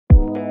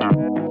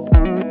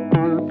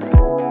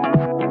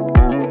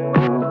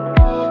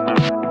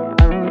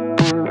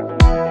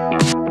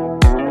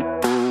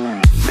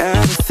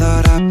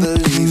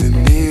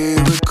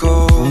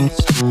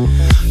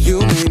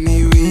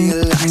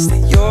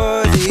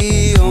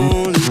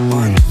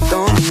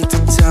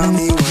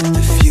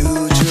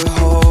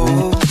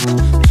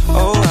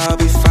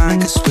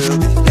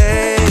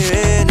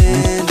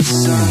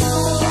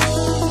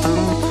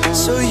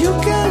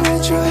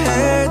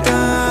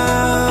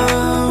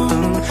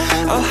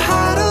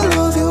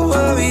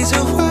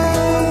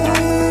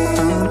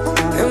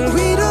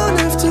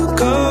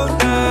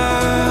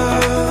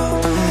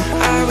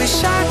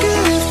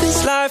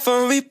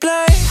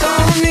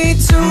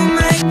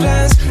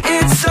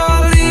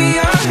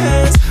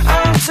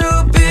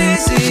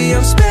busy,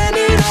 I'm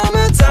spending all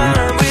my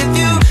time with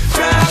you.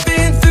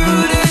 Driving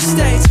through the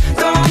states,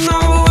 don't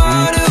know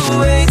what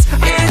awaits.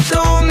 It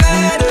don't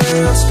matter,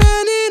 I'm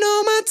spending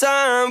all my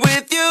time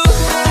with you.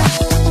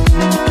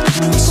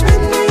 I'm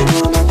spending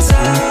all my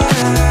time.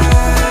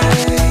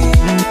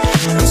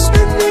 I'm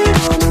spending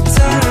all my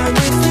time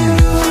with you.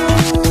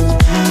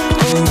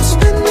 Oh, I'm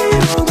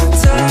spending all my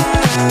time.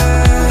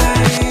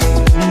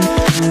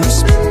 I'm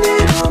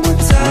spending all my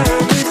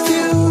time with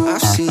you.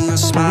 I've seen your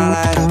smile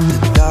light up the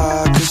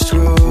darkest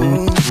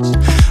rooms.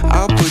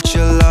 I'll put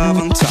your love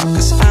on top,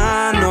 'cause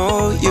I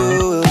know you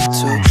will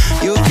too.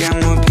 You get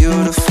more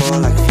beautiful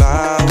like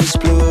flowers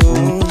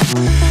bloom.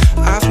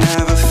 I've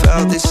never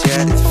felt this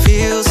yet, it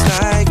feels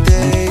like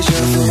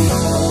deja vu.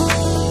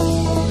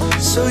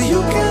 So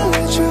you can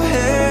let your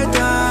hair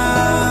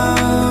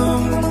down,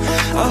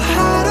 I'll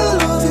hide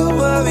all of your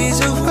worries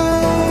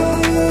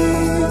away,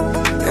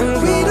 and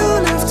we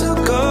don't have to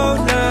go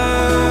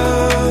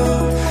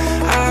now.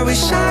 I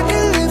wish I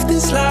could live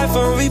this life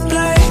on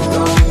replay.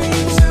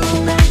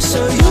 So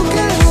you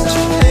can let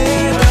your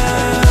hair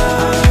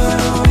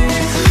down,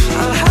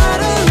 I'll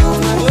hide all of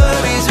my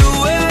worries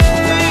away,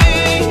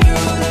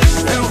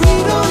 and we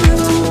don't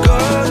have to go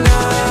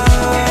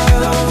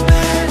now.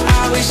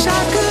 I wish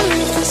I could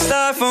live this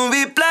life on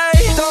replay.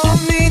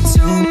 Don't need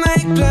to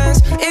make plans,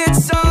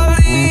 it's all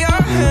in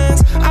your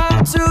hands. I'm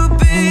too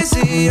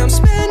busy, I'm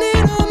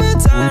spending all my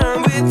time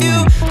with you.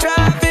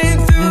 Driving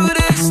through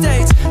the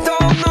states,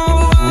 don't know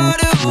what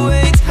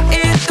awaits.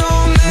 It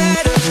don't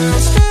matter,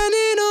 I'm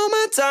spending all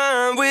my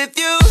time with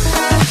you.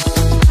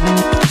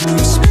 I'm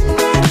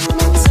spending all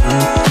my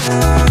time.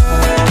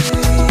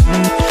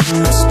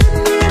 I'm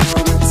spending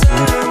all my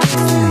time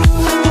with you.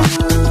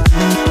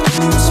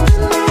 I'm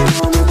spending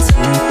all my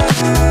time.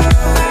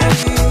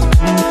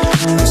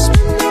 I'm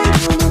spending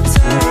all my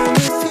time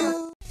with you.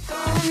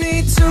 Don't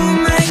need to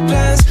make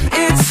plans,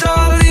 it's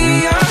all in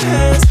your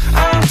hands.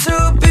 I'm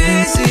too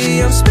busy,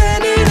 I'm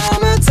spending all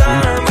my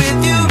time